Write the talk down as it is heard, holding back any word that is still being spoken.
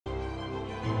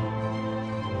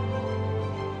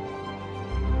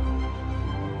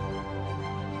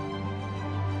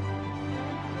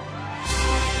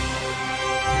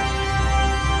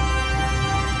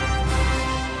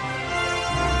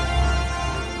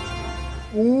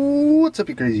What's up,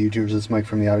 you crazy YouTubers? It's Mike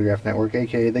from the Autograph Network,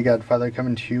 aka The Godfather,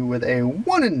 coming to you with a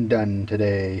one and done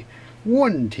today.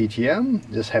 One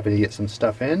TTM. Just happy to get some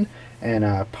stuff in.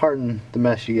 And pardon the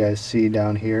mess you guys see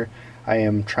down here. I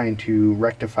am trying to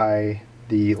rectify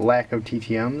the lack of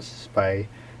TTMs by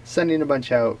sending a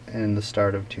bunch out in the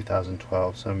start of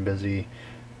 2012. So I'm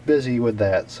busy with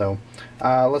that. So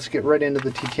let's get right into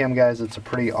the TTM, guys. It's a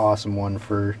pretty awesome one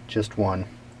for just one.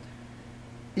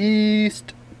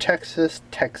 East Texas,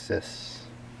 Texas.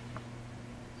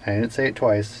 I didn't say it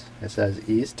twice. It says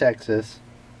East Texas,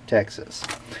 Texas.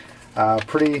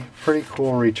 Pretty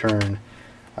cool return.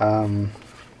 I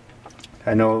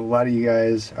know a lot of you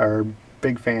guys are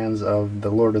big fans of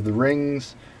the Lord of the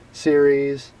Rings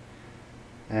series,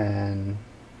 and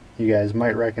you guys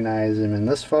might recognize him in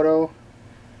this photo.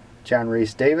 John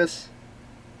Rhys-Davies.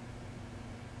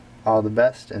 All the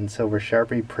best in silver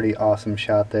Sharpie. Pretty awesome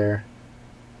shot there.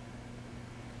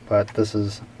 But this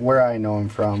is where I know him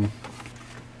from.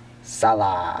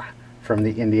 Salah from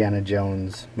the Indiana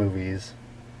Jones movies.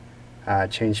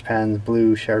 Changed pens,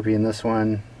 blue Sharpie in this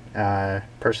one.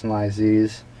 Personalized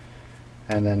these.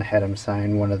 And then had him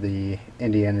sign one of the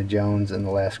Indiana Jones and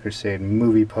the Last Crusade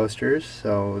movie posters.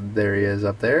 So there he is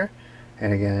up there.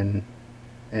 And again,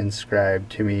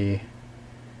 inscribed to me,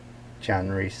 John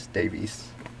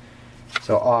Rhys-Davies.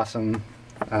 So awesome.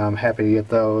 I'm happy to get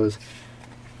those.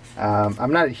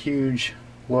 I'm not a huge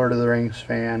Lord of the Rings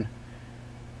fan,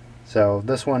 so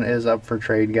this one is up for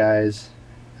trade, guys.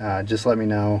 Just let me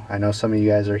know. I know some of you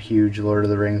guys are huge Lord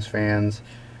of the Rings fans,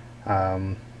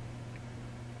 and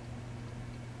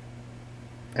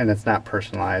it's not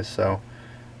personalized, so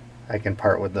I can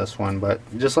part with this one, but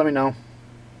just let me know.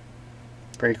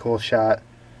 Very cool shot.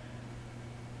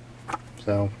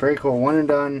 So very cool, one and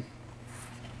done.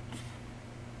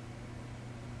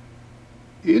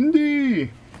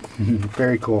 Indy.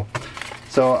 Very cool.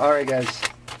 So alright, guys,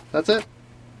 that's it.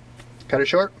 Cut it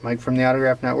short. Mike from the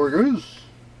Autograph Network.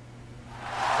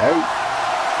 Out.